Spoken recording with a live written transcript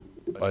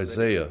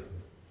Isaiah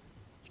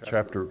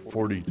chapter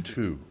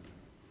 42.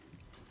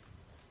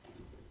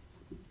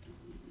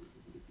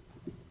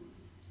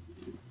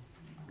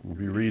 We'll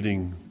be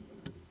reading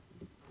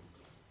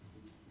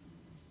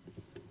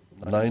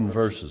 9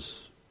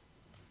 verses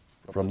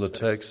from the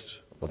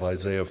text of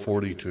Isaiah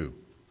 42.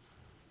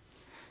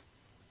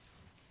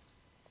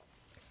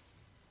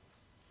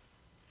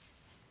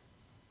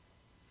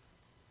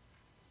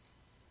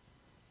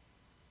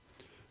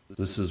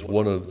 This is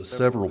one of the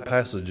several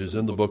passages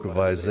in the book of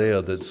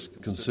Isaiah that's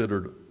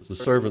considered the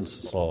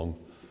servant's song.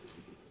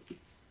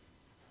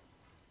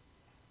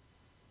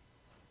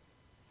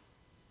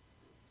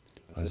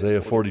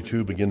 Isaiah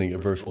 42, beginning at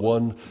verse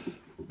 1,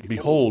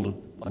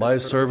 "Behold, my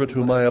servant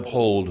whom I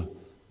uphold,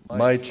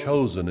 my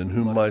chosen in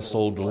whom my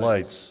soul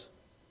delights.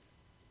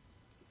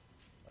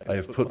 I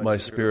have put my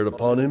spirit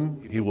upon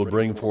him. He will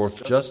bring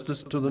forth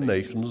justice to the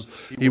nations.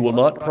 He will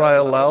not cry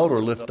aloud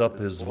or lift up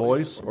his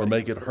voice or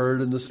make it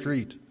heard in the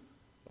street.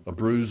 A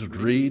bruised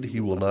reed he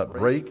will not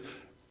break,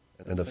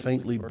 and a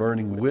faintly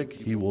burning wick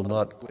he will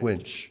not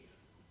quench.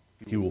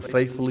 He will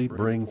faithfully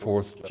bring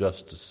forth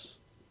justice.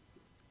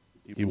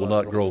 He will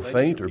not grow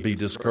faint or be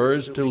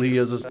discouraged till he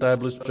has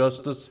established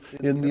justice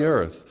in the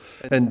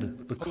earth,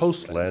 and the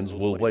coastlands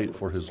will wait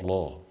for his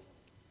law.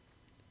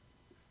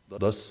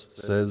 Thus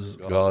says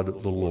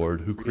God the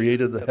Lord, who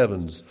created the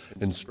heavens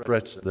and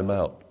stretched them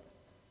out,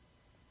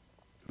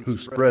 who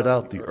spread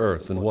out the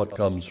earth and what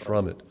comes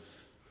from it,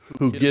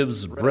 who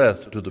gives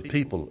breath to the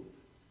people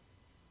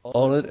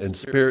on it and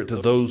spirit to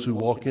those who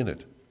walk in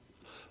it.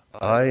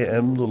 I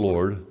am the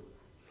Lord.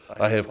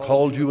 I have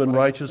called you in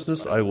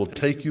righteousness. I will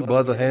take you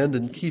by the hand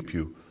and keep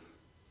you.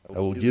 I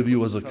will give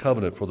you as a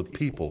covenant for the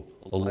people,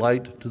 a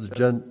light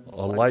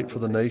for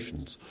the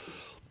nations,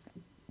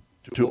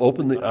 to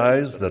open the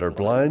eyes that are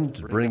blind,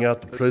 to bring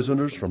out the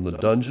prisoners from the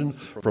dungeon,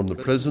 from the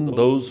prison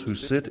those who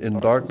sit in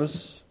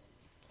darkness.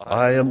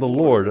 I am the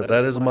Lord,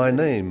 that is my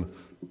name.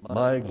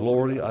 My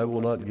glory I will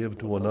not give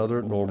to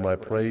another, nor my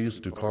praise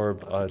to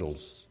carved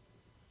idols.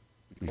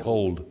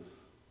 Behold,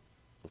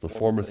 the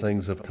former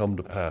things have come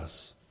to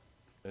pass,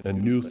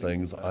 and new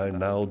things I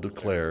now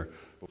declare.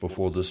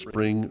 Before they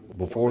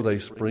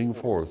spring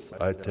forth,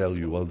 I tell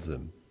you of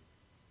them."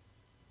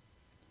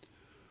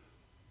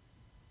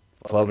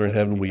 Father in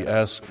heaven, we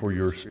ask for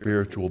your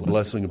spiritual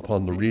blessing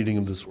upon the reading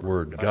of this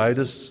word. Guide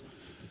us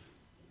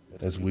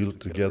as we look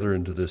together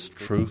into this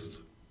truth.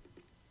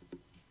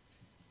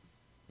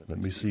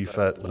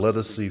 Let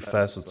us see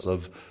facets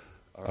of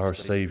our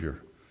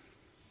Savior,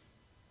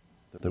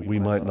 that we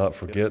might not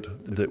forget,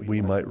 that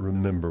we might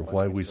remember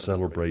why we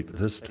celebrate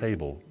this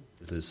table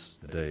this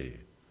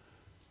day.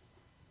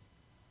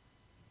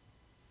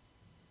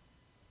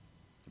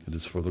 It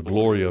is for the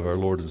glory of our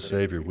Lord and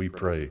Savior we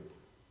pray.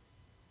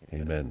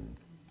 Amen.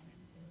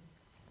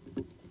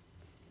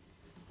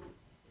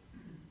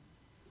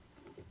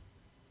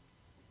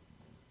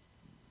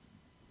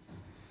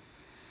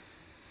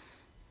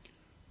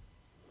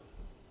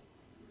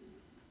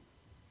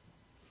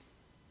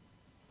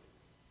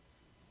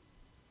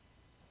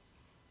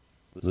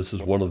 This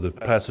is one of the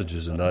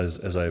passages,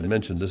 as I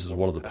mentioned, this is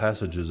one of the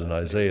passages in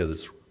Isaiah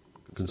that's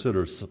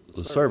considered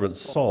the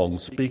servant's song,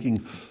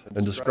 speaking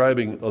and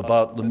describing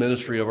about the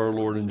ministry of our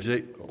Lord and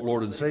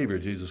Savior,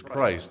 Jesus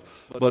Christ.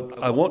 But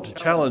I want to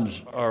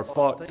challenge our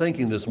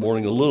thinking this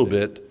morning a little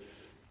bit.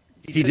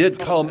 He did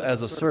come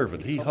as a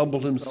servant. He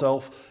humbled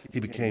himself. He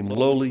became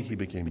lowly. He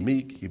became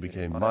meek. He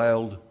became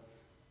mild.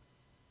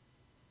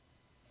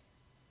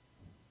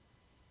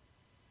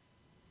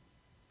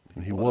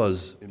 And he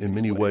was, in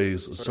many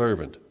ways, a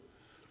servant.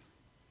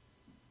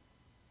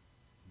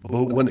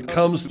 But when it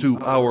comes to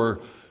our,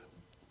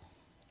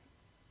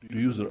 to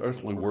use an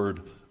earthly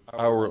word,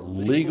 our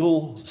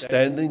legal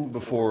standing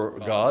before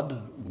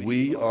God,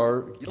 we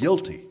are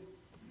guilty.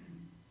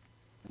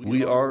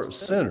 We are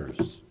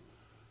sinners.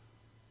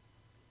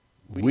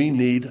 We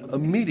need a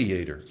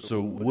mediator.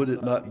 So would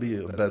it not be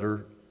a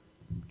better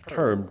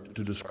term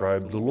to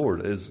describe the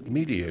Lord as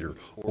mediator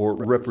or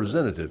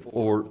representative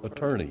or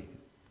attorney?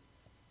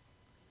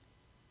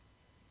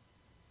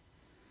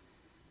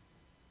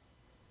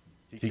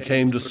 He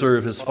came to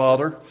serve his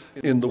Father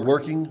in the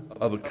working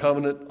of a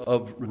covenant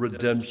of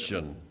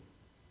redemption.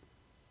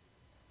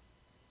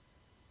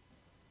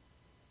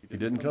 He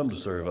didn't come to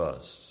serve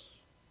us.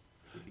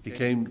 He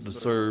came to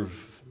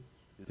serve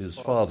his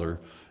Father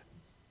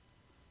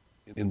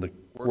in the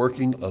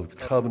working of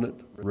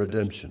covenant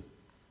redemption.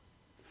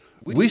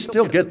 We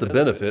still get the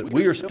benefit.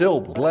 We are still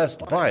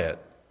blessed by it.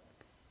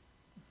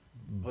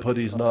 But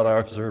he's not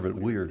our servant.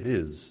 We are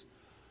his.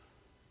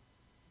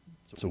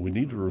 So we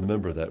need to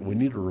remember that. We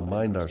need to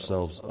remind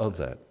ourselves of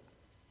that.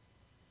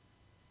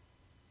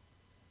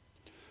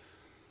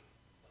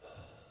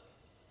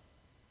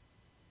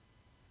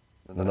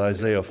 And then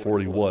Isaiah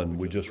 41,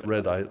 we just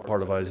read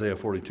part of Isaiah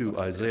 42.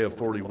 Isaiah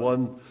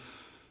 41,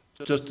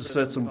 just to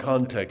set some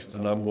context,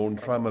 and I'm going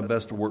to try my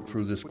best to work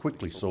through this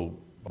quickly, so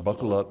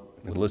buckle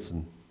up and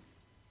listen.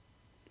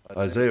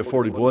 Isaiah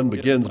 41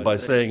 begins by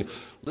saying,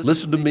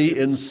 "Listen to me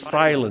in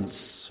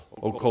silence,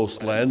 O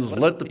coastlands.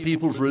 Let the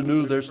peoples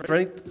renew their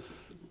strength.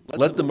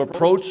 Let them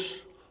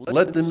approach.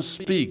 Let them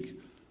speak.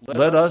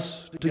 Let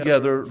us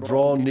together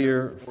draw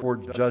near for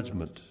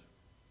judgment.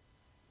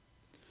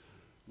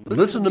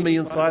 Listen to me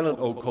in silence,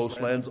 O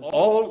coastlands.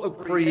 All of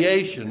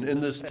creation in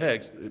this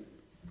text,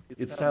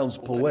 it sounds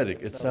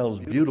poetic. It sounds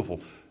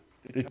beautiful.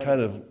 It kind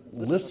of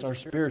lifts our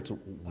spirits.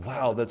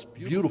 Wow, that's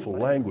beautiful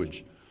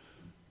language.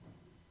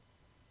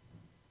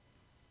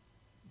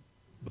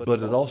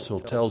 But it also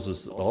tells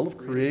us that all of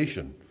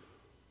creation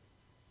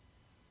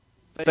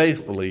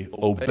faithfully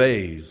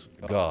obeys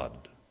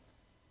God.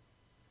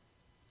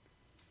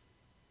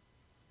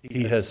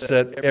 He has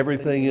set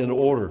everything in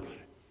order,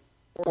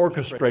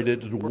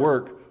 orchestrated it to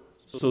work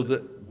so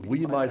that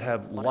we might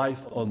have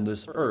life on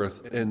this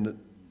earth, and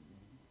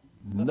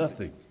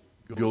nothing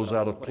goes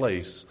out of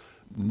place.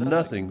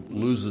 Nothing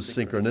loses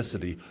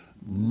synchronicity.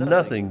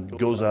 Nothing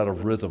goes out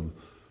of rhythm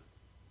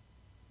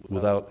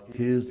without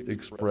His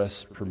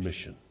express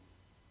permission.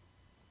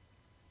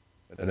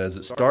 And as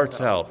it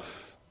starts out,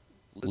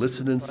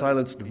 listen in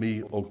silence to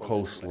me, O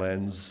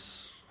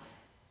coastlands.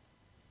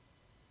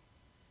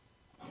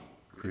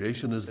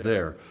 Creation is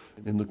there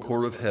in the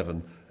court of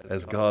heaven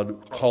as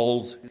God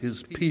calls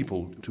His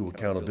people to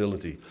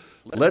accountability.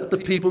 Let the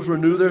peoples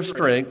renew their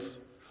strength.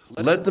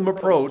 Let them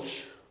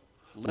approach.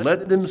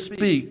 Let them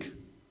speak.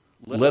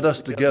 Let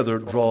us together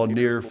draw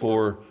near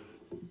for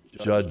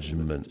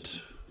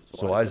judgment.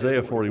 So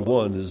Isaiah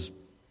 41 is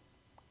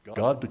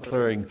God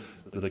declaring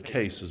that a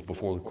case is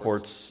before the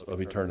courts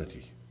of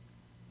eternity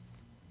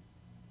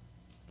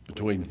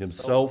between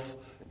Himself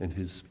and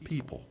His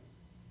people.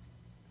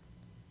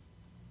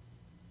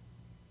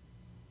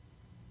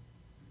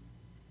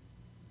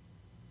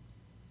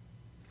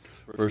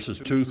 Verses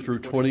 2 through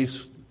 20,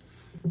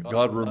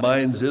 God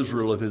reminds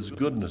Israel of His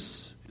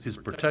goodness, His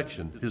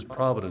protection, His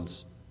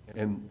providence,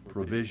 and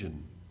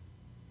provision.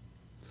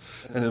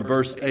 And in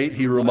verse 8,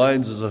 He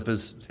reminds us of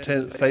His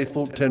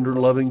faithful, tender,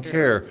 loving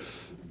care.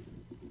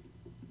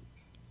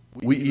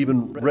 We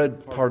even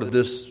read part of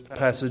this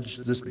passage,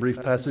 this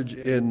brief passage,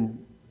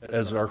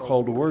 as our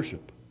call to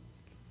worship.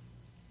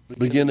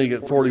 Beginning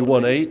at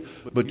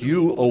 41:8, but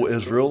you, O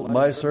Israel,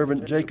 my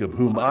servant Jacob,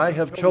 whom I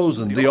have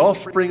chosen, the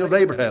offspring of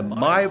Abraham,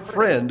 my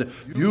friend,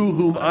 you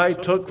whom I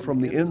took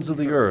from the ends of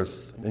the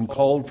earth and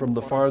called from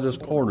the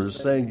farthest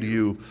corners, saying to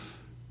you,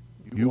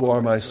 you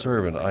are my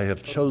servant, I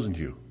have chosen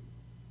you,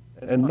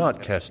 and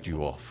not cast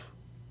you off.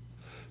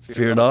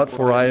 Fear not,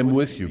 for I am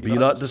with you. Be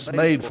not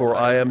dismayed, for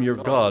I am your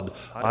God.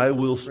 I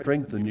will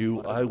strengthen you,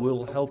 I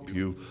will help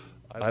you,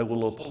 I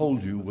will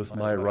uphold you with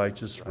my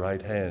righteous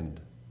right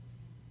hand.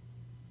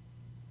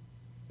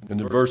 And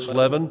in verse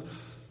 11,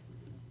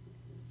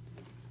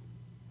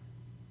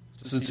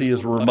 since He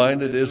has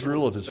reminded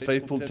Israel of His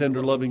faithful,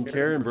 tender, loving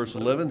care, in verse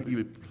 11,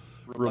 He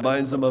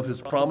reminds them of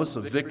His promise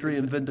of victory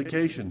and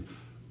vindication.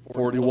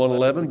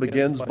 41:11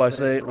 begins by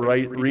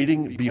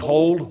reading,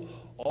 behold,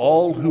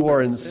 all who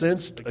are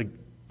incensed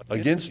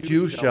against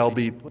you shall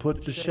be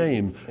put to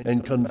shame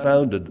and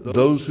confounded.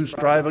 Those who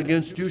strive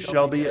against you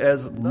shall be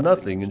as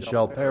nothing and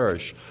shall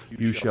perish.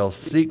 You shall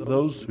seek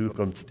those who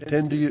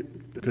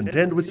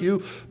contend with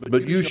you,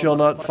 but you shall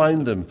not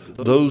find them.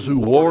 Those who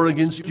war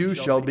against you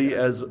shall be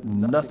as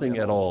nothing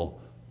at all.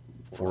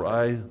 For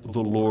I, the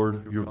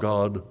Lord your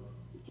God,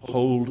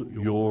 hold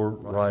your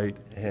right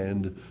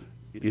hand.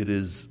 It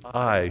is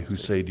I who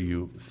say to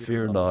you,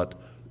 fear not,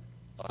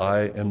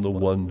 I am the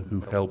one who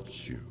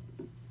helps you.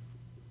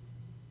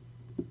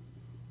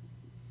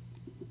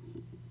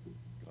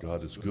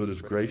 God is good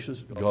as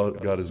gracious.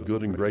 God is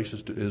good and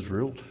gracious to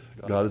Israel.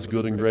 God is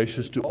good and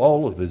gracious to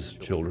all of His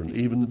children,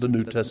 even the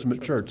New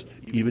Testament church,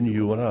 even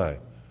you and I.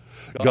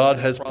 God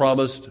has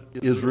promised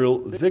Israel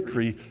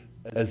victory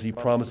as He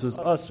promises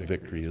us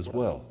victory as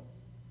well.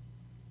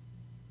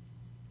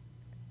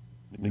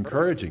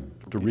 Encouraging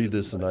to read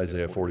this in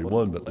Isaiah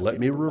 41, but let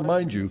me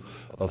remind you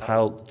of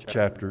how the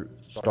chapter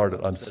started.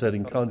 I'm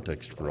setting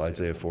context for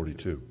Isaiah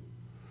 42.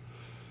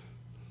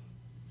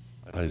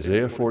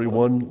 Isaiah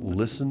 41,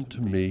 listen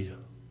to me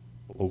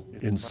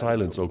in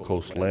silence, O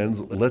coastlands.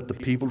 Let the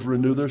peoples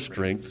renew their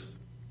strength.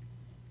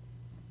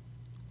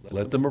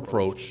 Let them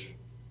approach.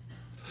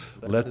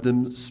 Let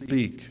them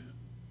speak.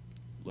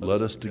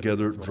 Let us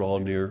together draw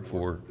near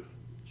for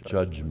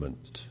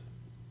judgment.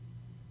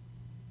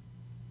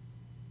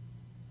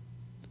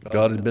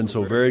 God had been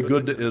so very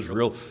good to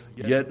Israel,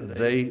 yet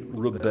they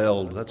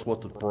rebelled. That's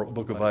what the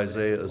book of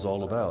Isaiah is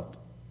all about.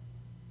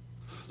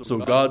 So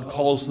God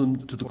calls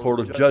them to the court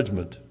of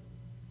judgment.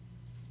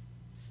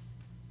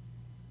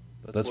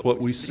 That's what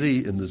we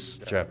see in this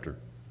chapter.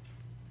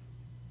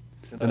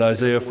 In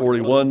Isaiah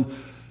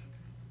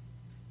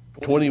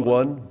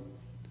 41:21,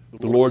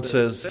 the Lord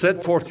says,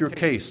 set forth your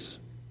case.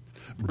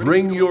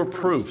 Bring your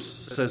proofs,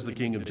 says the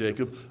King of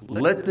Jacob.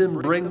 Let them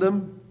bring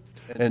them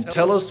and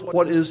tell us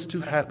what is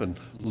to happen.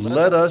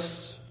 Tell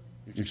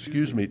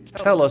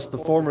us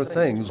the former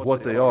things,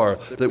 what they are,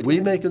 that we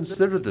may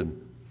consider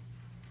them,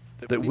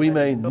 that we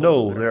may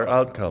know their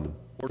outcome,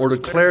 or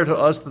declare to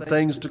us the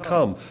things to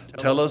come.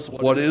 Tell us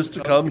what is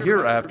to come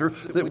hereafter,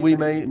 that we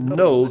may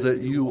know that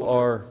you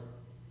are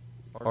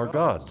our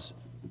gods.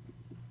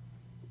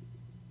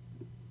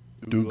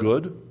 Do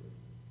good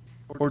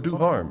or do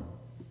harm,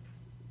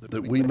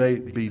 that we may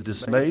be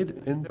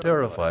dismayed and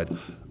terrified.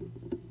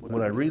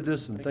 When I read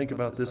this and think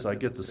about this, I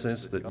get the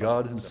sense that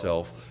God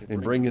himself, in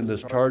bringing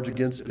this charge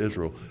against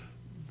Israel,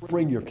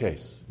 bring your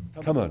case.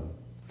 Come on.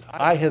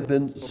 I have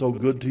been so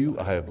good to you.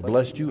 I have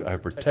blessed you. I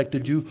have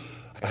protected you.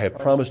 I have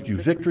promised you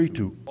victory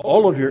to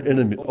all of your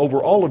enemies,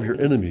 over all of your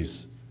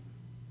enemies.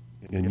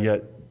 And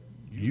yet,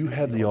 you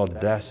have the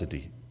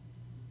audacity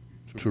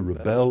to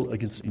rebel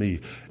against me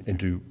and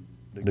to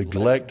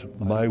neglect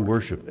my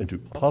worship and to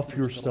puff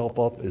yourself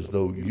up as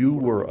though you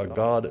were a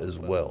God as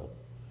well.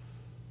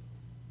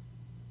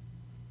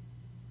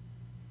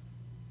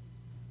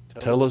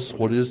 Tell us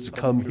what is to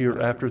come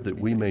hereafter, that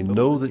we may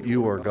know that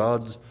you are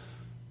gods.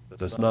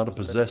 That's not a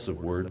possessive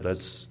word.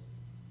 That's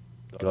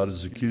God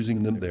is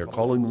accusing them. They are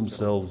calling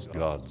themselves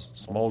gods,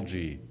 small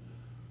g.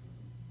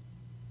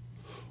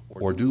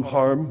 Or do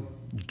harm,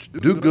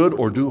 do good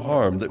or do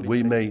harm, that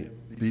we may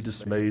be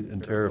dismayed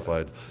and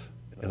terrified.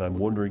 And I'm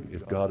wondering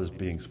if God is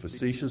being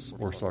facetious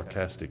or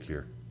sarcastic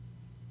here.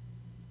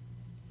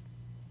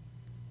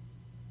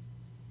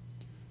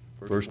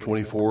 Verse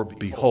 24,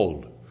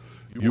 behold,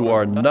 you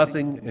are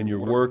nothing, and your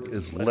work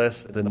is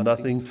less than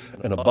nothing.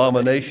 An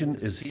abomination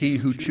is he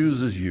who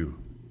chooses you.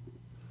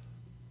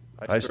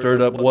 I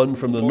stirred up one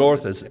from the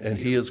north, and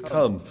he is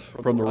come.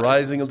 From the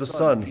rising of the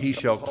sun, he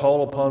shall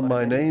call upon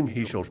my name.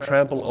 He shall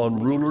trample on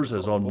rulers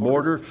as on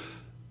mortar,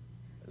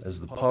 as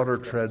the potter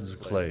treads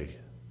clay.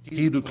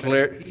 Who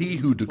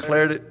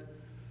declared it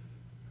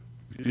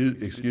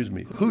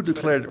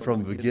from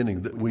the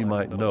beginning, that we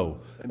might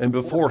know, and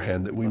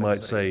beforehand that we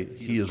might say,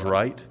 he is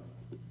right?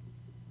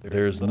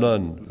 There is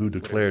none who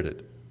declared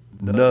it,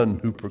 none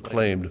who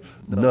proclaimed,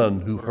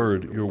 none who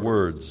heard your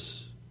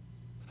words.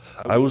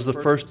 I was the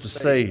first to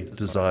say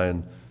to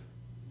Zion,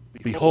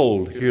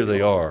 behold, here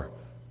they are,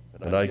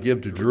 and I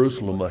give to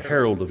Jerusalem a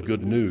herald of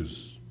good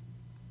news.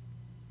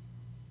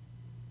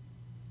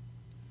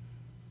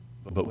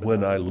 But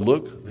when I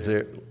look,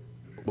 there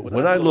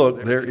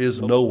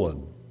is no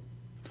one.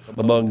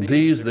 Among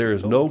these there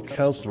is no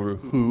counselor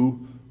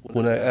who,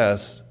 when I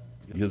ask,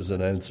 gives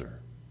an answer.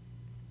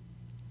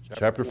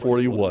 Chapter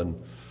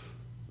 41,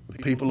 the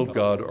people of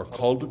God are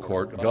called to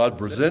court. God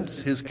presents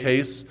his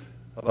case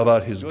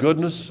about his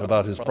goodness,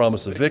 about his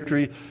promise of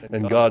victory,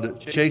 and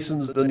God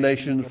chastens the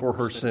nation for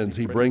her sins.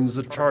 He brings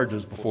the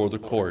charges before the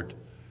court.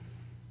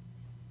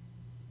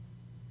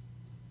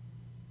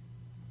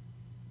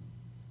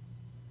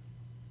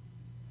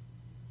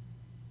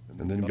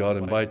 And then God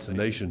invites the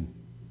nation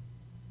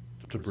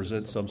to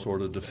present some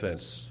sort of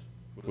defense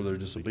for their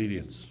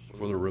disobedience,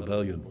 for their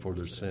rebellion, for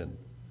their sin.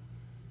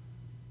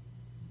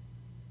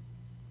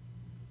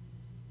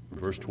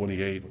 Verse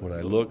 28, when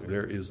I look,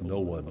 there is no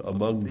one.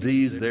 Among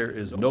these there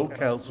is no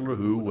counselor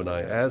who, when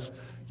I ask,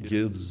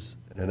 gives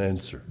an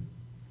answer.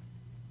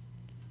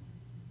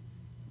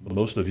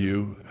 Most of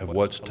you have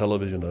watched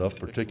television enough,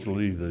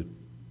 particularly the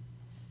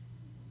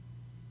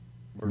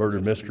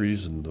murder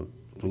mysteries and the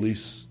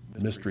police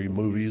mystery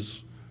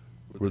movies,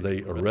 where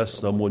they arrest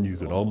someone you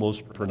can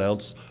almost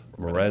pronounce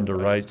Miranda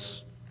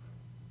rights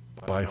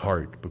by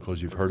heart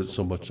because you've heard it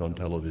so much on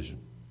television.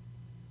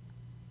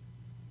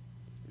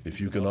 If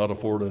you cannot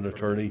afford an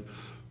attorney,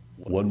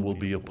 one will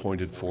be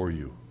appointed for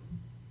you.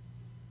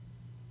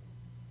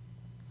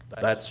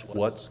 That's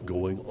what's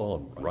going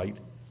on right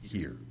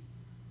here.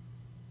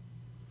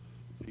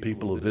 The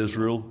people of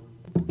Israel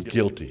were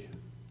guilty.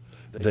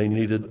 They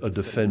needed a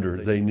defender.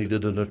 They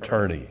needed an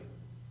attorney.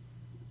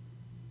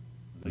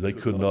 They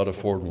could not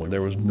afford one.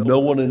 There was no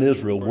one in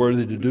Israel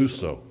worthy to do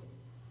so.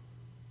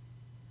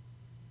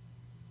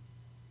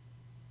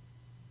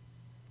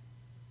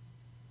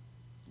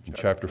 In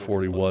chapter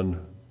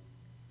 41,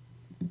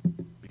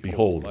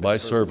 behold, my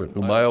servant,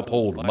 whom I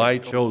uphold, my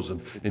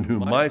chosen, in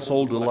whom my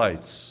soul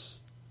delights.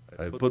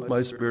 I have put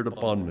my spirit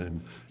upon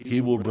him.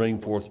 He will bring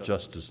forth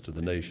justice to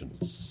the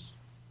nations.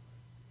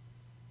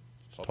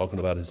 He's talking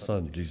about his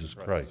son, Jesus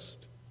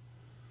Christ.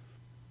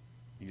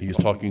 He is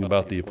talking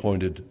about the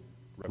appointed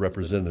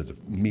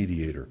representative,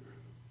 mediator,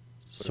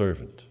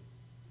 servant.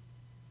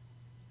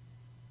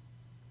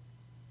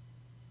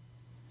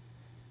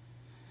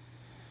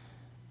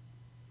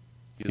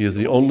 He is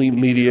the only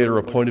mediator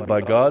appointed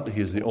by God.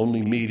 He is the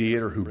only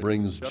mediator who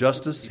brings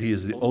justice. He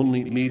is the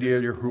only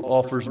mediator who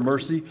offers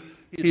mercy.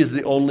 He is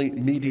the only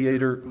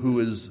mediator who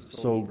is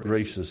so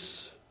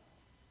gracious.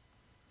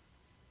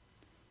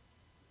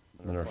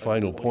 And our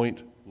final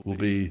point will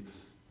be,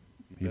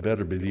 he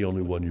better be the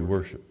only one you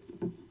worship.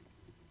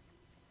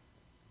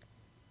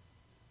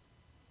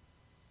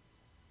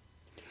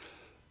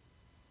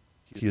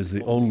 He is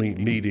the only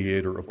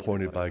mediator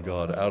appointed by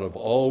God. Out of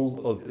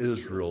all of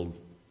Israel,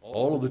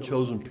 all of the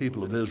chosen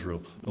people of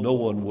Israel, no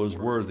one was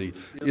worthy.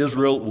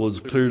 Israel was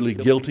clearly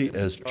guilty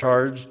as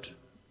charged,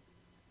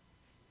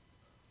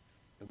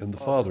 and the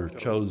Father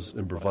chose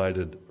and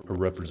provided a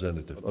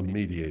representative, a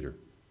mediator,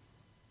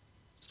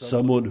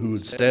 someone who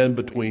would stand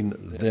between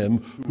them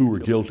who were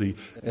guilty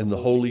and the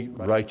holy,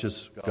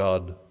 righteous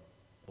God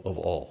of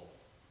all.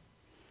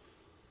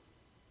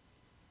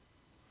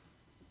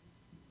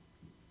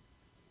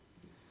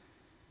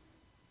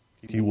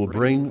 He will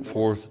bring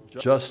forth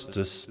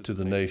justice to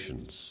the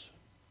nations.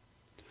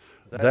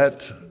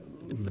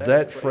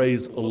 That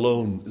phrase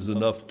alone is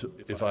enough to,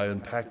 if I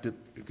unpacked it,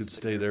 it could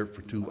stay there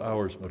for 2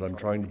 hours, but I'm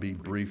trying to be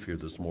brief here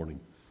this morning.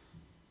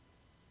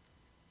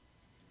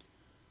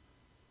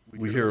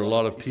 We hear a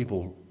lot of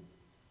people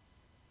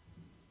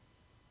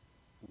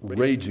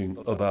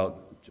raging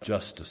about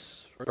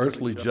justice.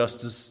 Earthly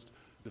justice,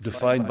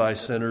 defined by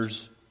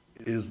sinners,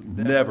 is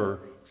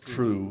never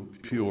true,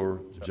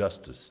 pure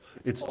justice.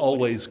 It's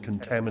always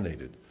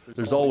contaminated.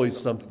 There's always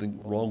something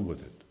wrong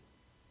with it.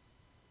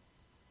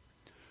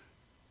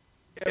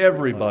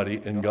 Everybody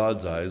in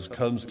God's eyes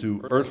comes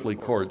to earthly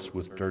courts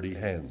with dirty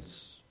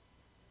hands.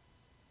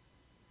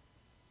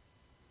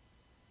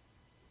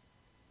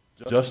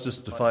 Justice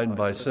defined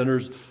by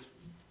sinners,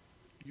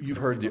 you've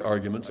heard the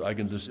arguments. I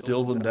can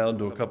distill them down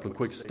to a couple of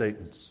quick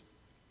statements.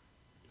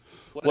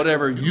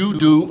 Whatever you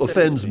do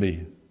offends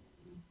me.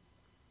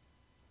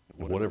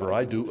 Whatever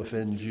I do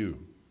offends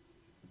you.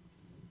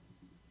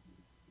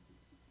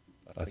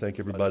 I think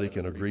everybody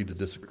can agree to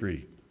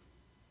disagree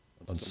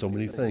on so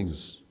many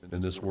things in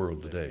this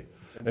world today.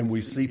 And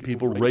we see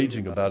people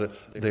raging about it.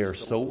 They are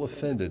so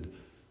offended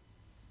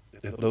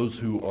at those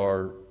who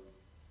are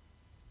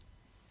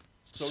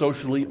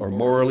socially or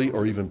morally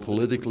or even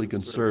politically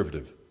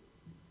conservative.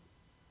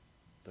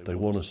 They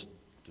want us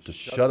to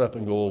shut up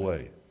and go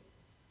away.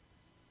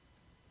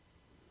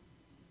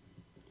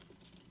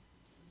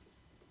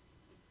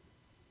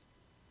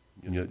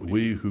 And yet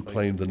we who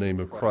claim the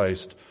name of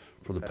Christ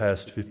for the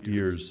past 50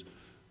 years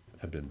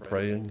have been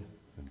praying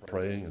and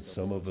praying, and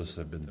some of us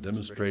have been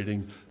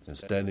demonstrating and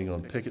standing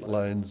on picket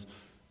lines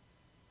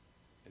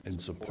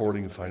and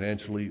supporting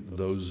financially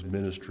those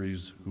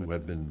ministries who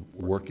have been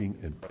working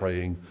and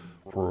praying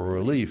for a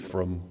relief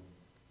from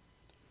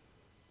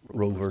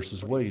Roe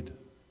versus Wade.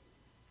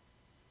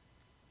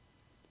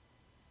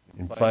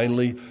 And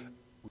finally,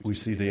 we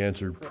see the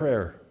answered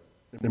prayer,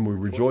 and we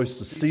rejoice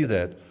to see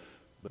that,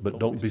 but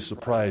don't be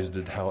surprised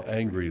at how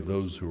angry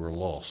those who are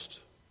lost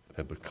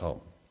have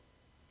become.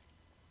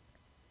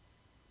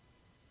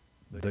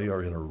 They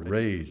are in a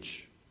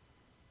rage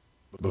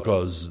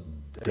because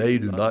they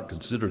do not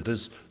consider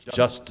this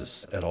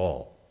justice at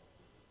all.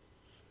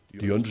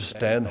 Do you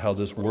understand how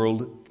this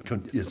world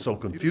is so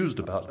confused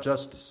about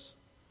justice?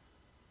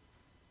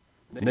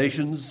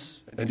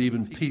 Nations and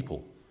even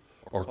people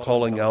are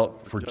calling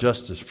out for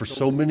justice for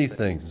so many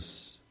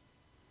things.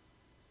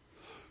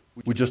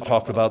 We just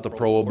talked about the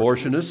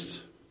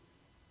pro-abortionists.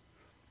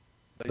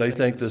 They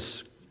think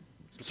this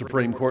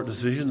Supreme Court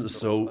decision is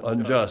so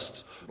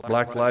unjust.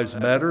 Black Lives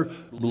Matter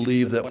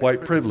believe that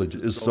white privilege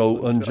is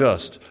so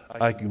unjust.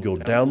 I can go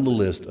down the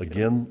list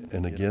again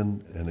and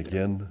again and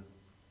again.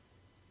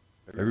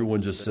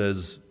 Everyone just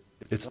says,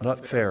 it's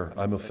not fair,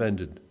 I'm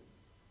offended.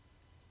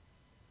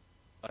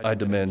 I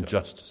demand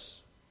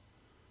justice.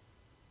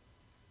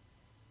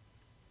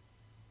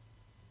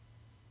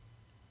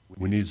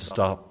 We need to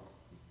stop.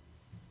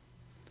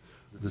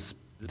 This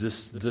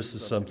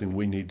is something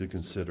we need to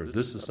consider.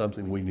 This is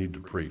something we need to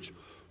preach.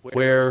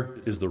 Where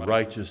is the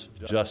righteous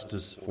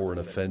justice for an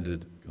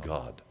offended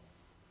God?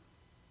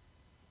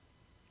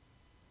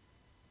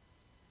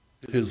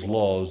 His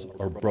laws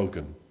are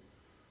broken.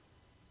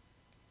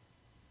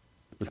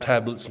 The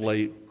tablets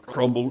lay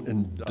crumbled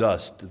in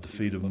dust at the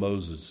feet of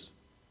Moses.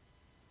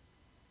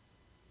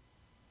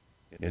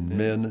 And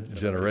men,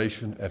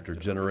 generation after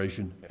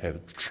generation,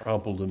 have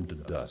trampled them to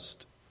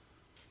dust.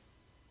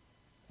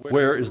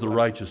 Where is the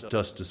righteous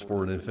justice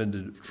for an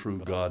offended true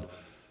God?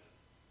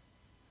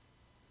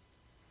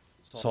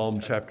 Psalm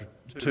chapter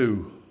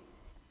 2.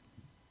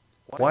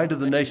 Why do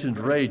the nations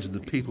rage and the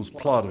peoples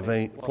plot in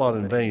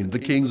vain? The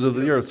kings of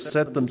the earth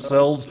set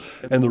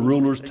themselves, and the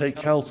rulers take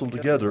counsel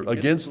together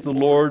against the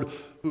Lord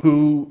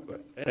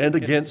and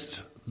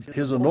against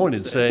his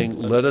anointed, saying,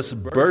 let us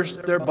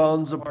burst their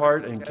bonds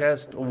apart and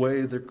cast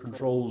away their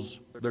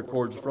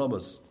cords from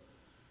us.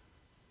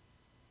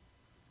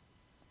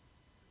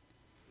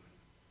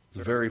 It's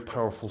a very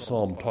powerful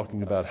psalm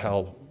talking about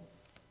how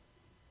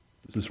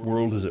this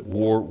world is at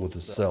war with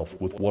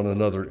itself, with one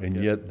another,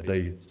 and yet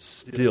they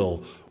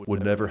still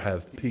would never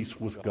have peace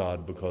with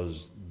God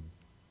because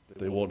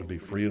they want to be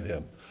free of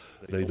him.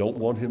 They don't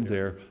want him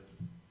there.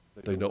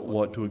 They don't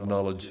want to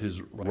acknowledge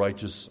his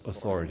righteous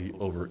authority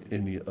over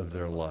any of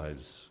their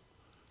lives.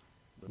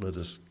 Let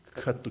us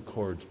cut the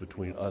cords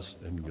between us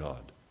and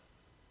God.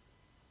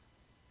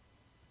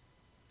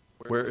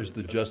 Where is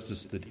the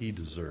justice that he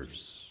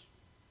deserves?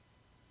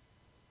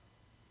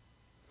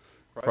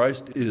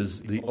 Christ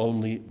is the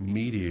only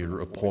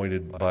mediator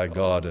appointed by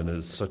God, and it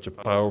is such a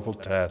powerful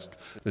task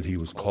that he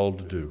was called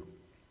to do.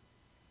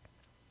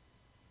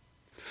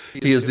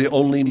 He is the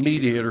only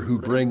mediator who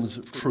brings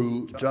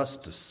true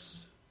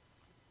justice.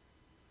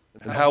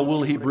 And how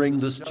will he bring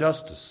this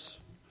justice?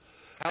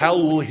 How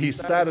will he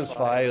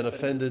satisfy an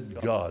offended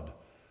God?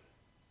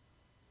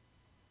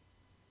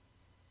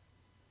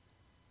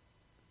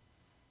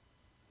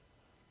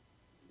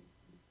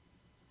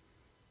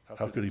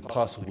 How could he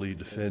possibly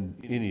defend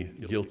any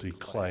guilty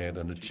client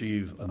and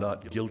achieve a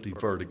not guilty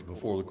verdict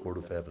before the court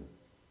of heaven?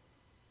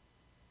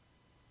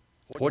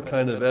 What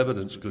kind of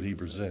evidence could he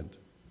present?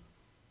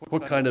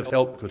 What kind of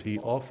help could he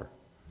offer?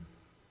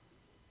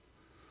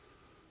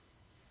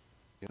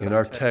 In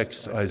our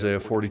text, Isaiah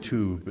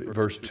 42,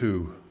 verse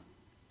 2,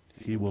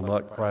 he will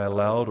not cry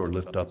aloud or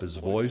lift up his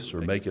voice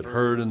or make it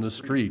heard in the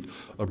street.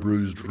 A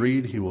bruised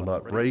reed he will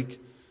not break,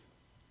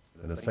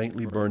 and a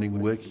faintly burning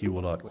wick he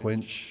will not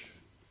quench.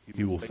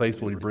 He will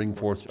faithfully bring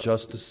forth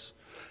justice.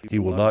 He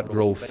will not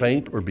grow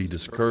faint or be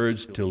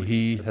discouraged till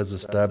he has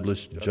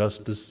established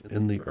justice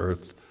in the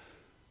earth,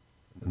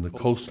 and the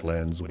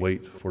coastlands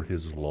wait for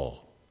his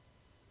law.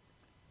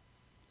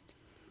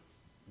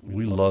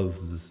 We love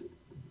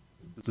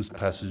this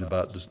passage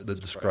that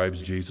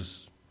describes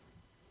Jesus.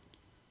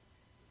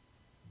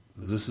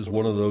 This is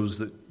one of those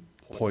that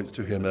points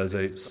to him as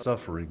a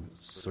suffering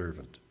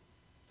servant.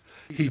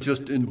 He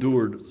just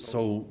endured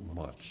so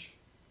much.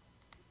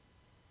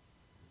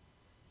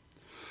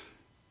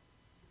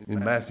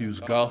 In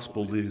Matthew's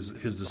gospel, his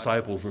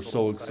disciples were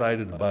so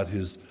excited about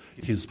his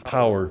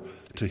power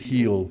to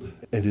heal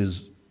and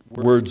his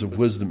words of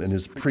wisdom and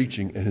his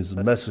preaching and his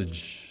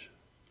message.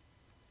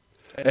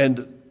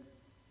 And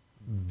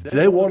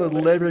they wanted to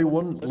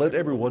let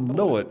everyone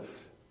know it.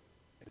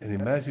 And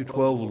in Matthew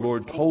 12, the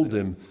Lord told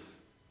them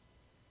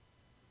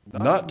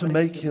not to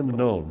make him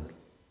known.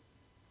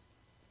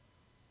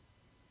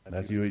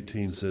 Matthew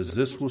 18 says,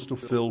 this was to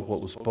fulfill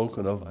what was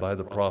spoken of by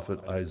the prophet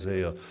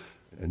Isaiah.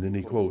 And then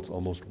he quotes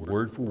almost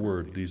word for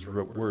word these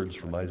words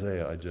from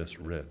Isaiah I just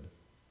read.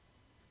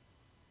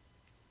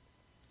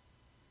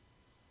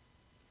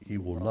 He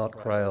will not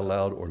cry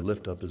aloud or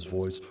lift up his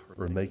voice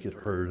or make it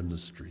heard in the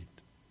street.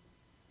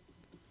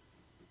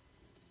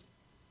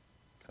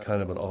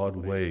 Kind of an odd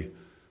way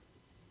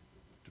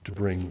to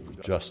bring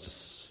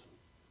justice.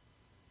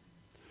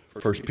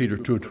 1 Peter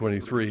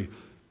 2:23,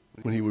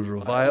 when he was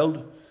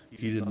reviled,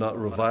 he did not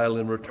revile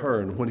in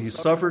return. When he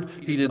suffered,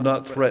 he did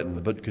not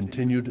threaten, but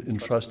continued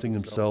entrusting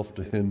himself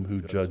to him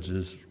who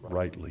judges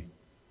rightly.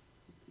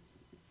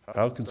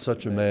 How can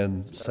such a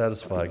man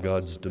satisfy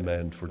God's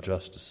demand for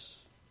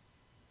justice?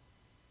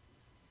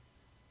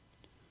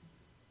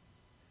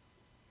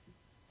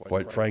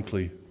 Quite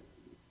frankly,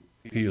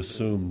 he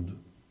assumed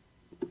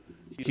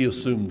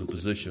the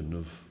position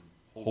of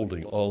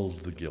holding all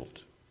of the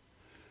guilt.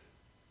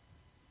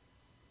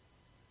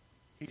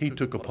 He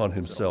took upon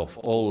himself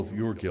all of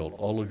your guilt,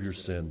 all of your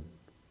sin.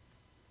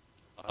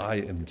 I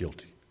am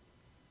guilty.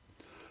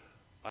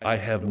 I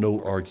have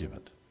no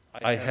argument.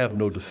 I have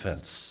no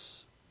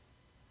defense.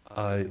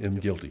 I am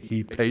guilty.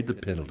 He paid the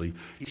penalty.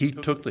 He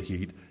took the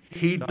heat.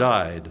 He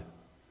died.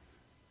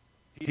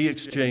 He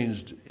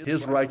exchanged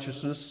his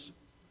righteousness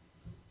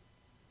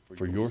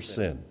for your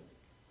sin.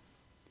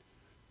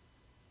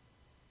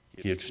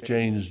 He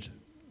exchanged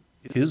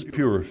his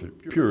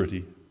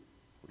purity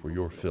for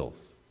your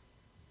filth.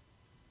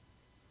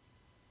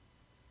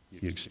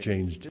 He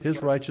exchanged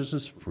his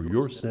righteousness for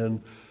your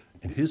sin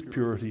and his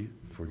purity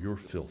for your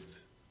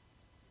filth.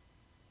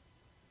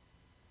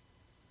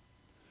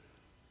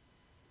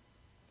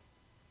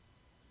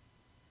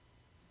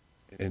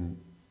 And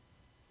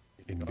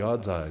in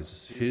God's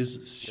eyes,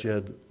 his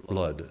shed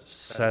blood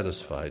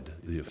satisfied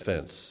the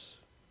offense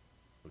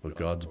of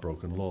God's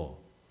broken law.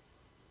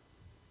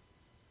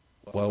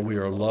 While we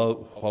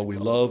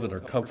love and are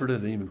comforted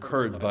and even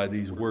encouraged by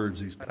these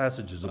words, these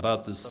passages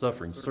about this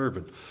suffering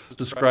servant,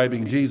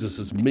 describing Jesus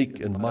as meek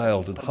and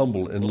mild and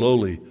humble and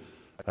lowly,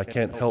 I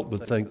can't help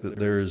but think that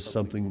there is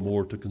something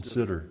more to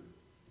consider.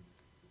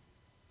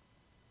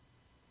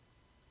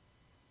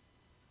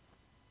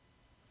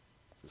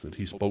 It's that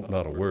he spoke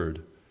not a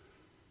word.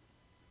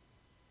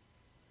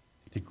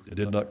 He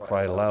did not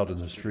cry aloud in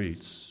the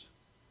streets.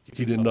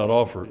 He did not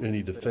offer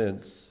any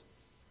defense.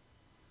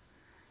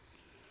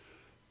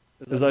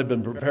 As I've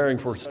been preparing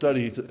for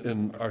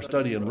our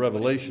study in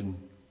Revelation,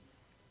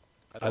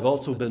 I've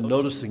also been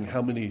noticing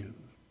how many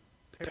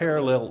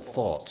parallel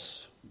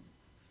thoughts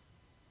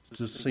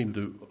just seem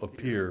to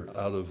appear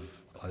out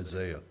of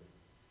Isaiah.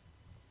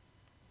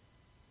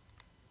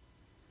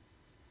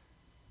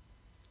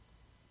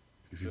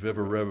 If you've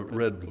ever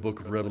read the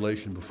book of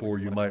Revelation before,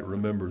 you might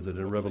remember that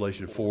in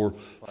Revelation 4,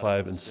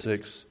 5, and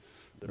 6,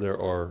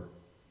 there are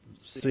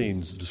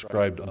scenes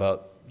described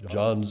about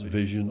John's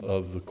vision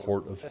of the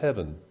court of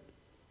heaven.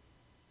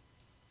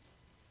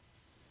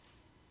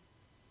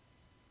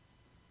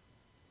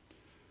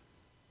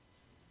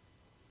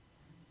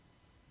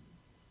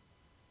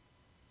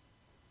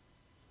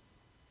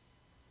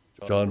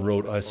 John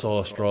wrote, I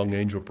saw a strong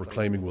angel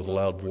proclaiming with a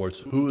loud voice,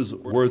 who is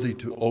worthy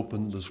to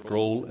open the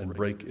scroll and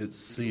break its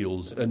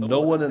seals? And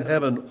no one in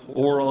heaven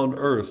or on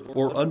earth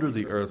or under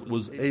the earth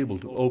was able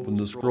to open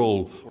the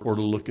scroll or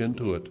to look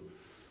into it.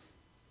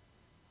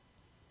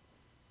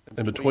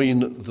 And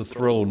between the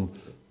throne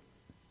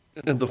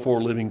and the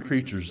four living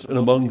creatures and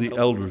among the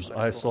elders,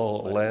 I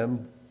saw a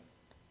lamb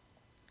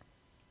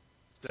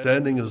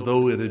standing as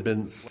though it had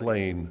been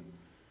slain.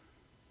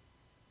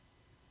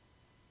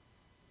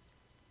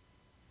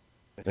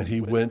 And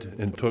he went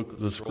and took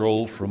the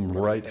scroll from the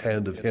right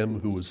hand of him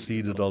who was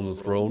seated on the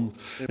throne.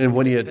 And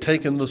when he had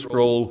taken the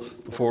scroll,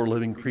 the four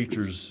living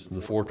creatures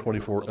and the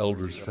 24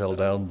 elders fell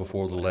down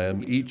before the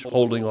Lamb, each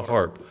holding a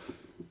harp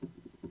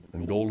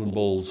and golden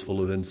bowls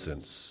full of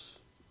incense.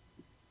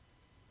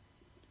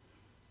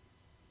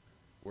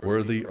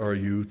 Worthy are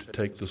you to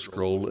take the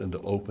scroll and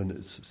to open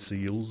its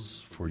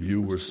seals, for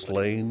you were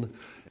slain,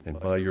 and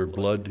by your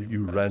blood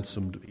you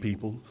ransomed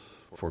people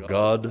for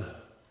God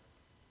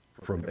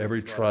from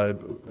every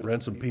tribe,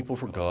 ransomed people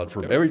for God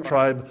from every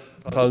tribe,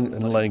 tongue,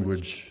 and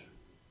language,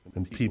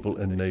 and people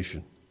and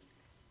nation.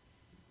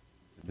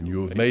 And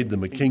you have made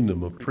them a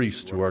kingdom of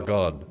priests to our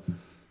God,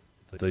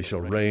 that they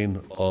shall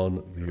reign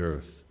on the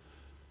earth.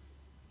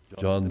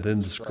 John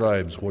then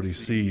describes what he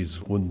sees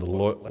when the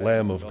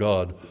Lamb of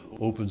God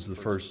opens the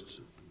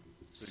first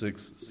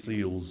 6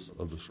 seals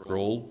of the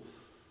scroll.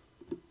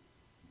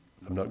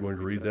 I'm not going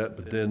to read that,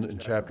 but then in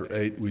chapter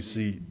 8 we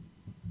see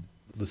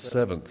the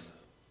 7th.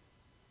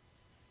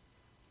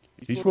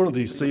 Each one of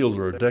these seals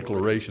are a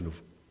declaration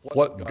of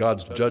what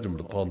God's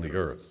judgment upon the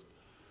earth.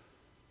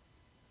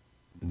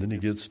 And then he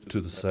gets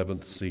to the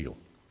 7th seal.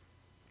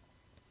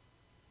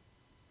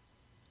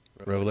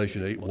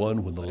 Revelation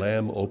 8:1, when the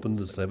Lamb opened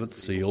the 7th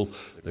seal,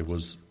 there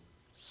was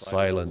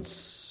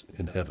silence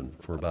in heaven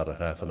for about a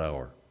half an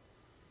hour.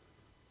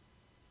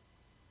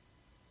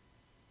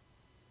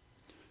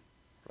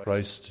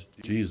 Christ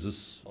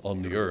Jesus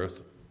on the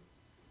earth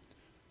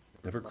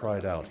never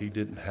cried out. He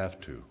didn't have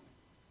to.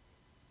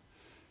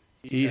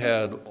 He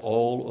had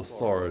all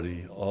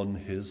authority on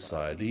his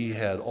side. He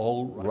had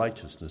all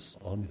righteousness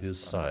on his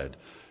side.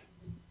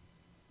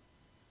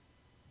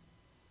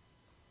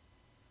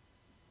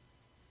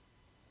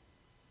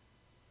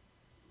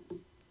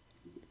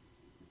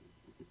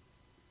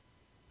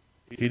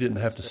 He didn't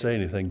have to say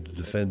anything to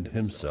defend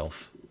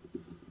himself.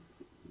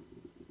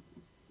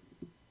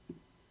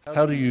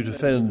 How do you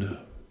defend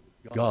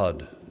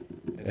God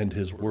and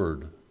his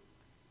word?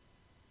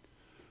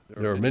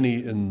 There are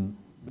many in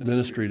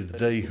ministry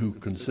today who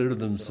consider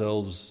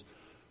themselves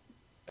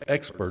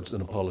experts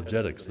in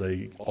apologetics.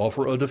 They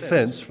offer a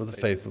defense for the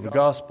faith of the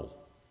gospel,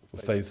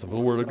 the faith of the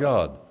Word of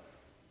God.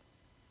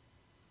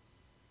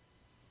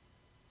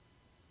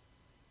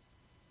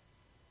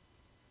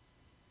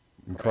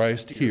 And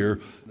Christ here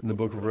in the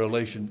book of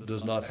Revelation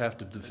does not have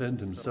to defend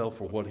himself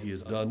for what he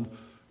has done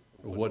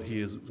or what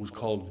he was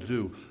called to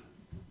do.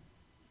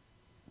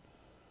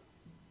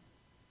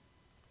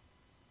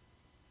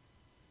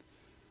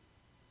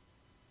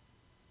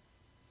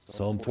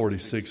 Psalm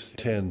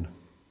 46:10.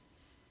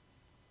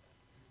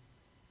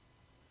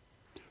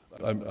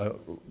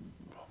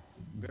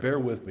 Bear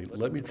with me.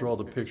 Let me draw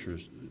the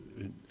pictures.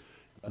 In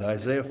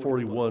Isaiah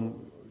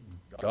 41,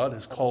 God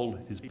has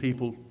called his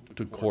people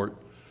to court.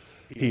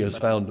 He has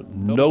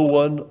found no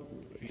one.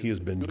 He has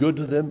been good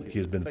to them. He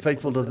has been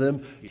faithful to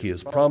them. He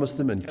has promised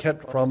them and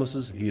kept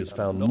promises. He has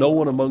found no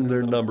one among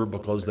their number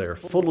because they are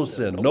full of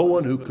sin. No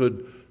one who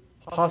could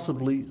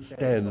possibly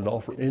stand and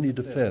offer any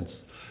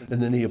defense.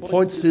 And then he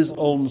appoints his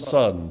own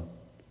son,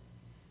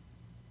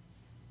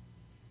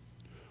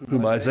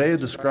 whom Isaiah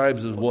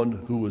describes as one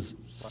who was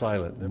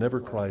silent and never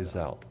cries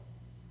out.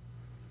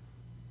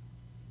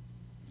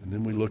 And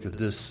then we look at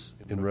this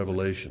in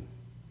Revelation.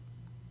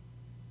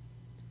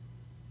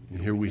 And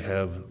here we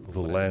have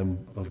the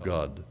Lamb of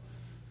God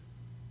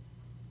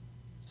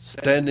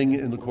standing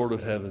in the court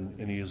of heaven,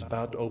 and he is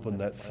about to open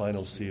that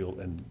final seal,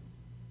 and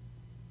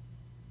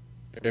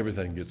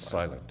everything gets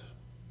silent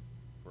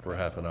for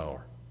half an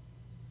hour.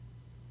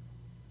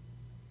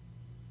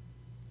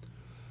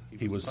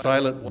 He was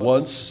silent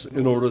once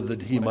in order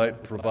that he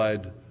might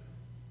provide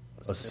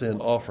a sin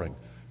offering.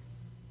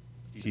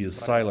 He is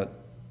silent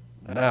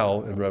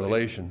now in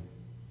Revelation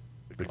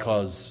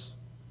because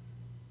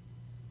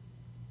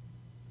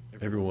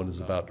everyone is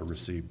about to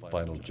receive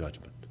final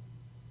judgment.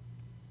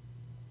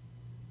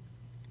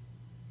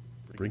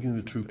 Bringing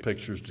the two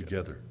pictures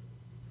together.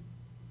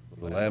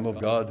 The Lamb of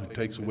God who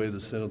takes away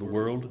the sin of the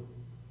world,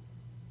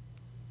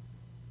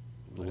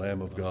 the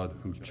Lamb of God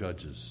who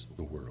judges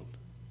the world.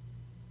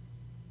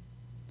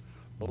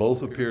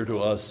 Both appear to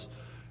us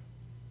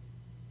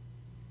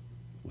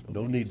with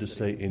no need to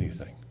say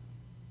anything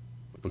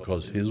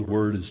because his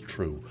word is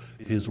true.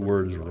 His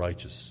word is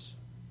righteous.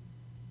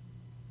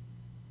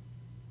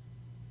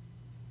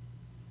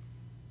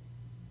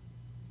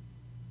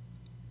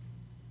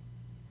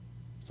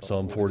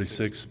 Psalm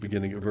 46,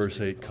 beginning at verse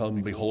 8,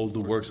 "Come, behold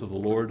the works of the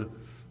Lord.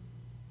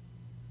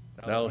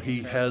 Now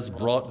he has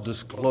brought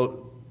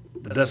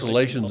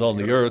desolations on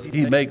the earth.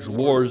 He makes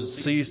wars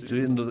cease to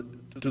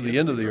the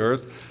end of the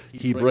earth.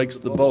 He breaks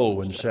the bow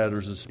and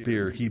shatters the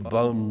spear. He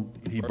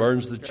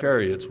burns the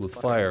chariots with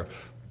fire.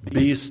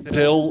 Be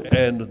still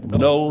and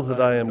know that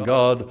I am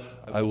God.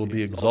 I will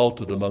be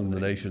exalted among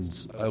the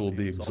nations. I will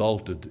be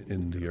exalted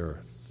in the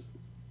earth."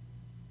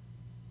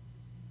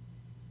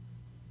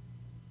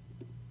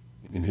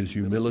 In his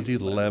humility,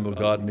 the Lamb of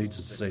God needs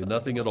to say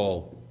nothing at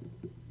all.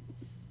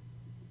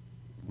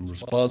 In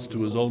response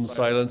to his own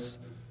silence,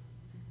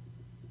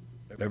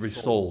 every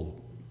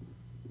soul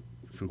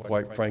to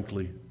quite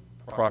frankly,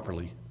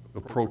 properly,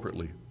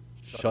 appropriately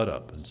shut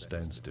up and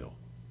stand still.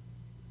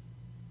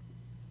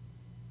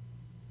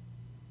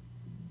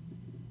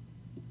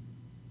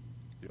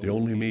 The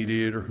only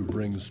mediator who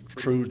brings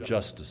true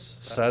justice,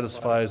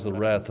 satisfies the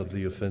wrath of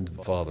the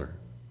offended father.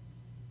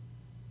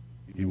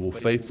 He will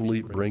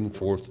faithfully bring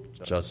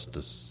forth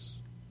justice.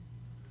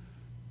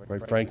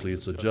 Quite frankly,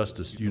 it's a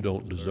justice you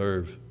don't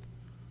deserve.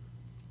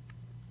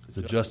 It's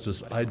a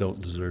justice I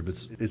don't deserve.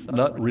 It's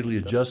not really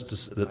a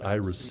justice that I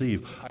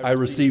receive. I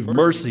receive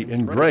mercy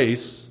and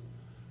grace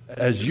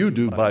as you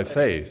do by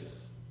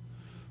faith.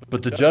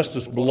 But the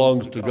justice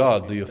belongs to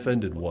God, the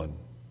offended one.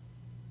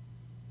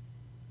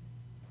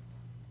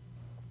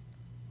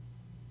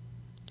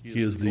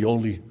 He is the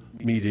only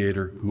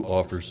mediator who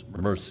offers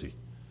mercy.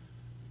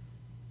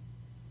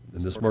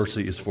 And this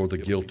mercy is for the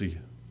guilty.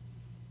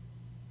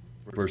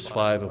 Verse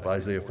 5 of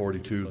Isaiah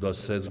 42, thus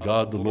says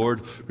God the Lord,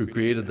 who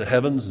created the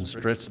heavens and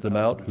stretched them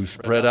out, who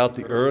spread out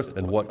the earth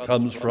and what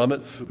comes from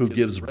it, who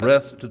gives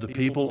breath to the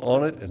people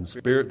on it and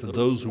spirit to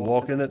those who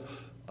walk in it.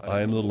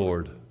 I am the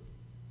Lord.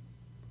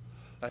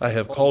 I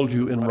have called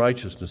you in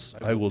righteousness.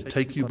 I will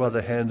take you by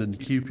the hand and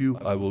keep you.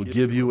 I will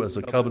give you as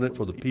a covenant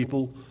for the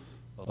people,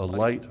 a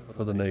light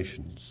for the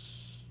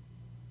nations.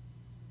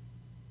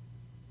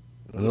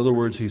 In other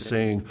words, he's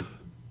saying,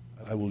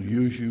 I will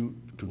use you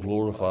to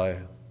glorify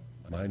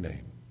my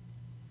name.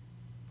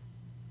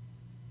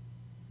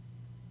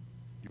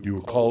 You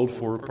were called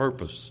for a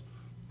purpose,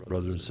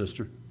 brother and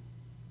sister.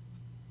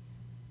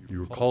 You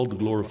were called to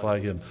glorify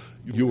him.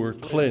 You were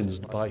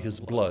cleansed by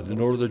his blood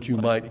in order that you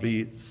might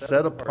be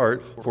set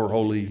apart for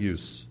holy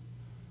use.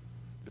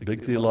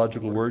 Big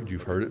theological word,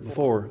 you've heard it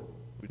before.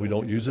 We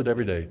don't use it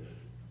every day.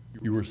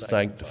 You were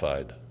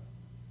sanctified.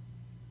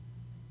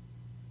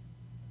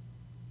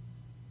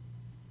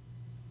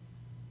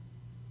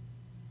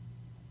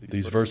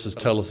 These verses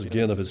tell us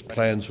again of his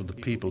plans for the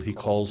people he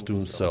calls to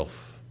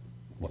himself.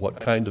 What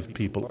kind of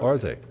people are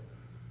they?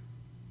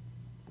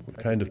 What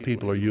kind of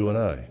people are you and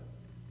I?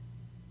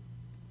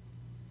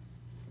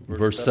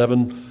 Verse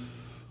 7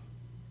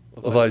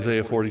 of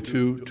Isaiah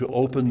 42, to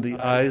open the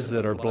eyes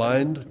that are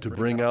blind, to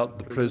bring out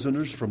the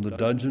prisoners from the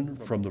dungeon,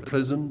 from the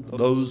prison,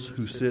 those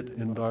who sit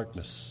in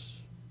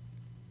darkness.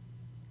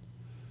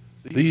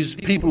 These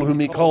people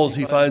whom he calls,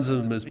 he finds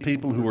them as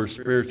people who are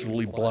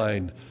spiritually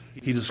blind.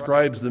 He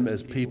describes them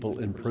as people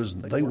in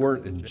prison. They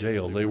weren't in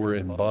jail. They were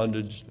in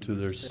bondage to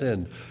their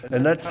sin.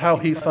 And that's how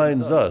he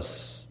finds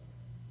us,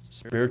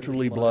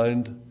 spiritually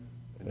blind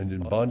and in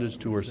bondage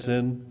to our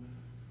sin.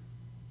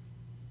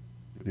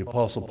 The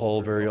Apostle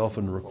Paul very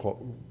often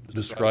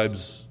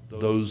describes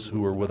those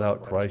who are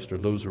without Christ or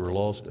those who are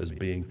lost as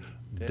being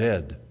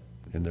dead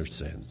in their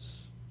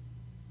sins.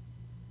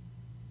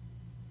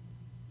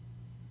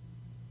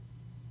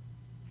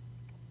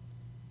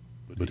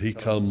 But he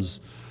comes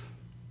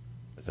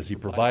as he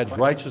provides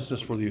righteousness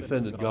for the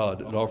offended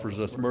God and offers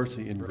us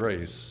mercy and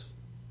grace.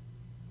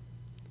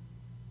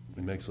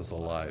 He makes us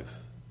alive.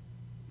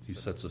 He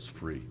sets us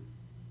free.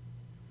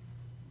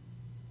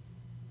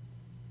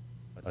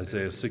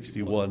 Isaiah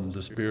 61,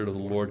 the Spirit of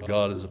the Lord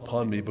God is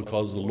upon me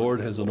because the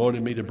Lord has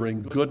anointed me to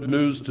bring good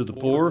news to the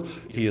poor.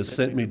 He has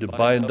sent me to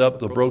bind up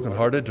the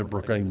brokenhearted, to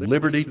proclaim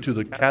liberty to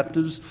the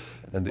captives,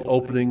 and the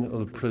opening of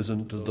the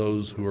prison to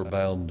those who are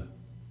bound.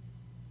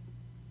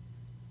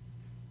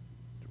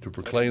 To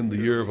proclaim the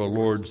year of our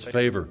Lord's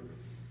favor,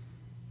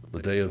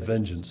 the day of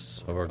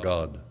vengeance of our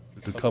God,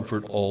 to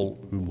comfort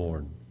all who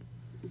mourn.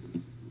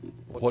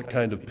 What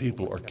kind of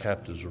people are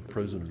captives or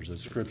prisoners,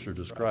 as Scripture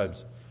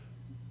describes?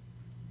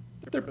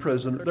 They're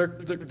prisoners.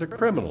 They're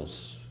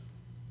criminals.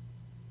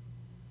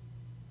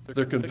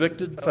 They're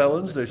convicted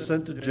felons. They're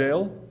sent to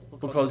jail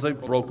because they've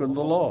broken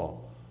the law.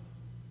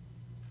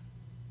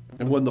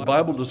 And when the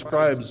Bible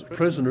describes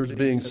prisoners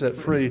being set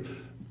free,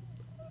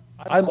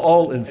 I'm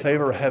all in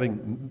favor of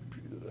having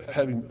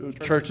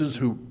churches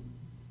who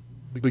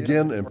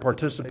begin and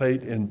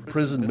participate in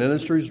prison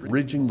ministries,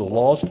 reaching the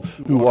lost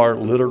who are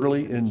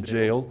literally in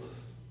jail.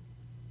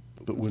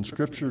 But when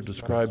Scripture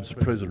describes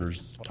prisoners,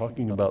 it's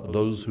talking about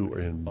those who are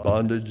in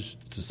bondage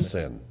to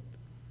sin,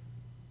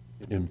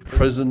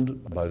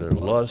 imprisoned by their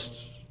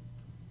lust,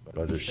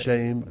 by their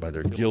shame, by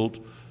their guilt,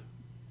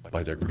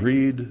 by their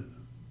greed.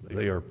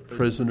 They are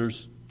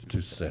prisoners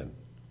to sin.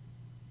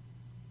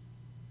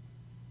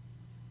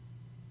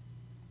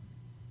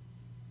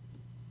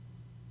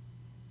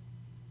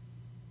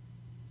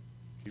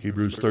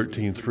 Hebrews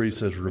 13:3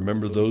 says,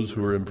 remember those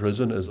who are in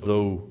prison as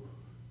though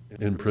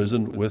in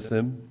prison with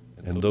them,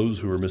 and those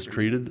who are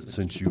mistreated,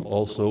 since you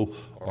also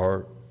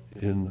are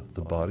in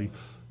the body.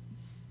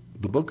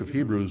 The book of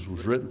Hebrews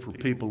was written for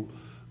people.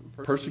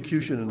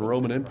 Persecution in the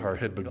Roman Empire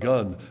had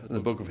begun, and the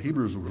book of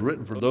Hebrews was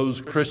written for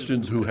those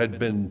Christians who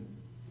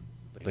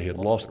they had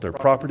lost their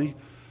property,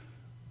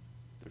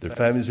 their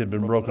families had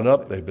been broken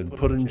up, they'd been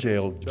put in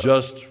jail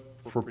just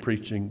for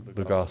preaching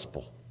the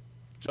gospel,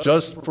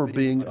 just for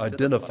being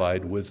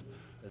identified with,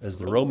 as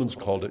the Romans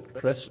called it,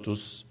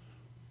 Christus,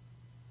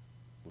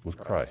 with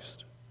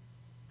Christ.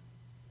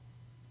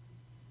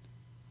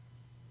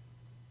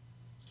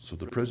 So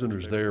the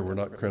prisoners there were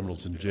not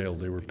criminals in jail.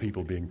 They were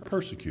people being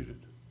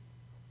persecuted.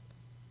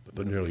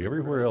 But nearly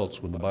everywhere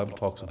else, when the Bible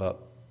talks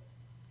about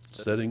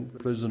setting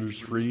prisoners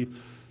free,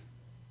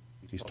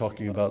 it's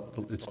talking about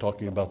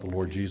the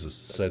Lord Jesus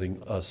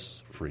setting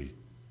us free.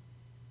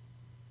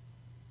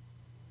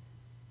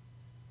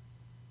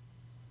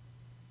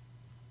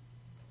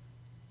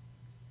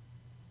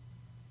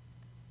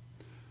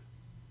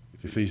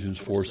 Ephesians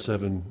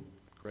 4:7,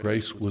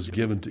 grace was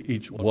given to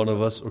each one of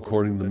us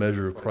according to the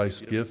measure of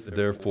Christ's gift.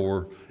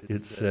 Therefore,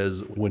 it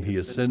says, when he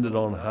ascended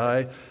on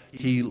high,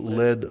 he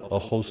led a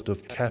host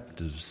of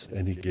captives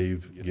and he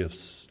gave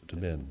gifts to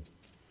men.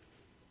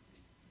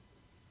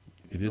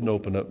 He didn't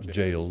open up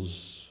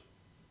jails.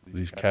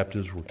 These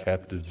captives were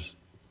captives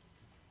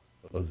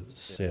of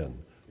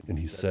sin, and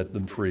he set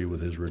them free with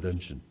his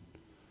redemption.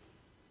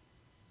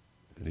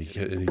 And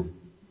he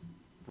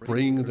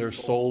bring their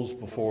souls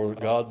before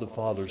God the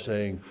Father,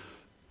 saying,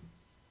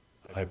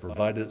 I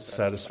provided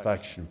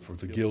satisfaction for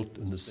the guilt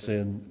and the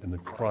sin and the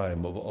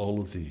crime of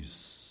all of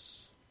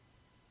these,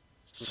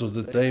 so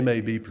that they may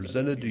be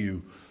presented to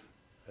you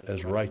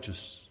as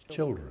righteous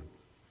children.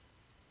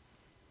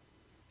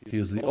 He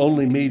is the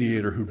only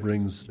mediator who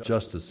brings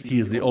justice. He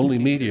is the only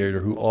mediator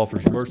who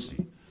offers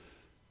mercy.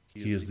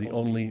 He is the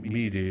only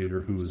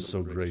mediator who is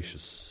so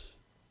gracious.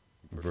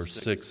 Verse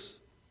 6,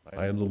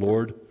 I am the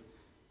Lord.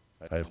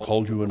 I have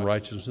called you in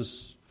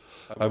righteousness.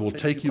 I will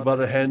take you by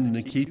the hand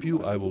and keep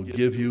you. I will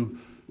give you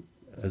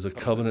as a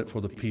covenant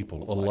for the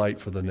people, a light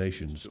for the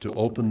nations, to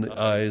open the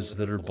eyes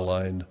that are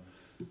blind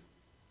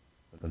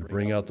and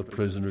bring out the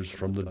prisoners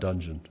from the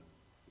dungeon,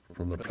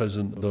 from the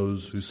prison,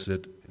 those who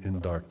sit in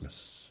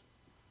darkness.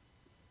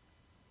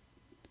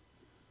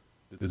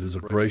 It is a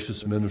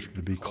gracious ministry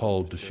to be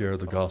called to share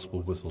the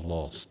gospel with the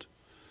lost.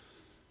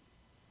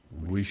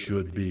 We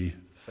should be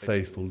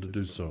faithful to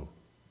do so.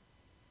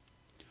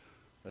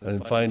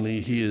 And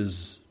finally, he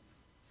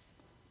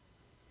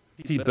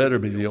better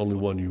be the only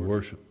one you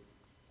worship.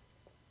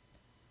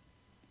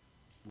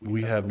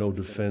 We have no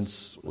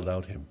defense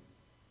without him.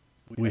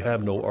 We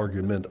have no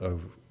argument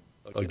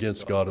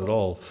against God at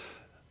all.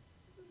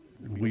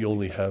 We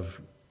only have,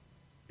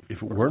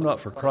 if it were not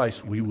for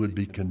Christ, we would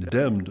be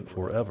condemned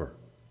forever.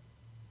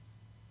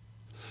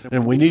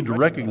 And we need to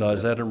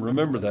recognize that and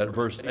remember that.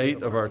 Verse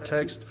 8 of our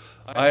text,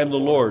 I am the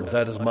Lord,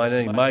 that is my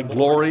name. My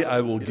glory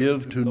I will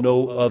give to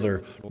no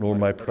other, nor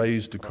my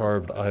praise to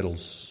carved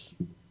idols.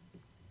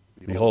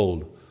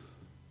 Behold,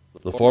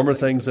 the former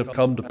things have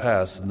come to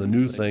pass, and the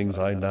new things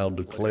I now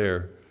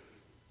declare.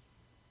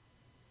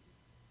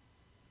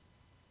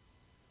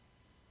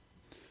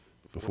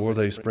 Before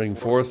they spring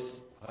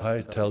forth,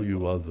 I tell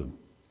you of them.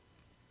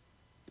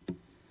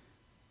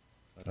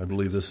 I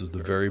believe this is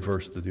the very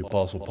verse that the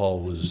Apostle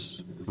Paul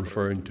was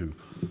referring to,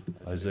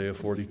 Isaiah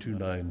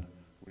 42:9,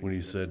 when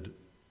he said,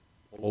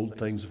 old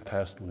things have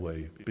passed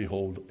away.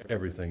 Behold,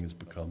 everything has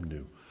become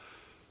new.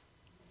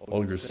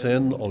 All your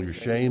sin, all your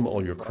shame,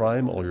 all your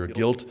crime, all your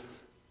guilt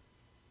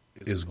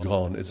is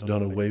gone. It's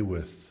done away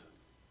with.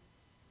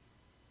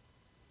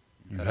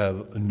 You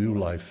have a new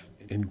life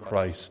in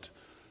Christ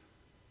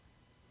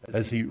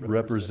as he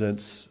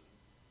represents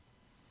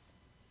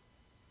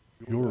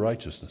your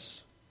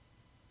righteousness,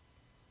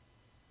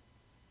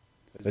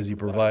 as he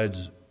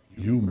provides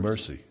you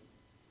mercy,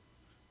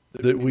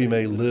 that we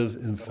may live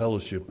in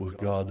fellowship with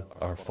God,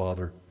 our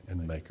Father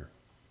and Maker.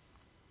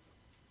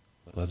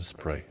 Let us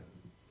pray.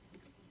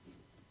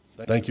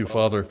 Thank you,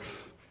 Father,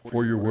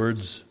 for your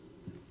words,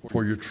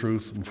 for your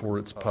truth, and for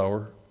its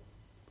power.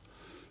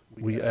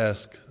 We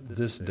ask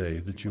this day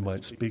that you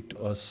might speak to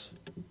us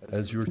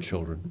as your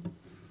children.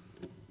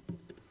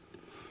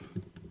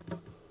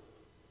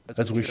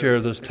 As we share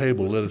this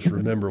table, let us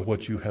remember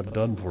what you have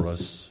done for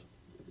us.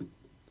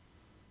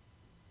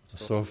 A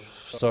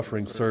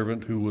suffering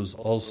servant who was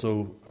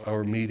also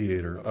our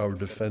mediator, our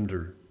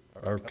defender,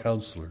 our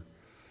counselor,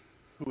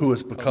 who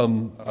has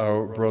become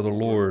our brother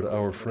Lord,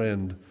 our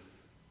friend,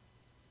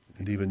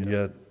 and even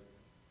yet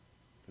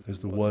is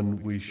the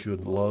one we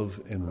should love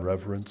and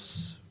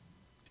reverence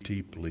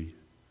deeply.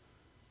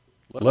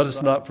 Let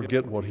us not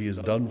forget what he has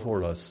done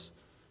for us.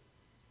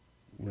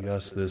 We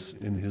ask this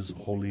in his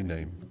holy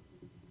name.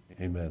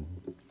 Amen.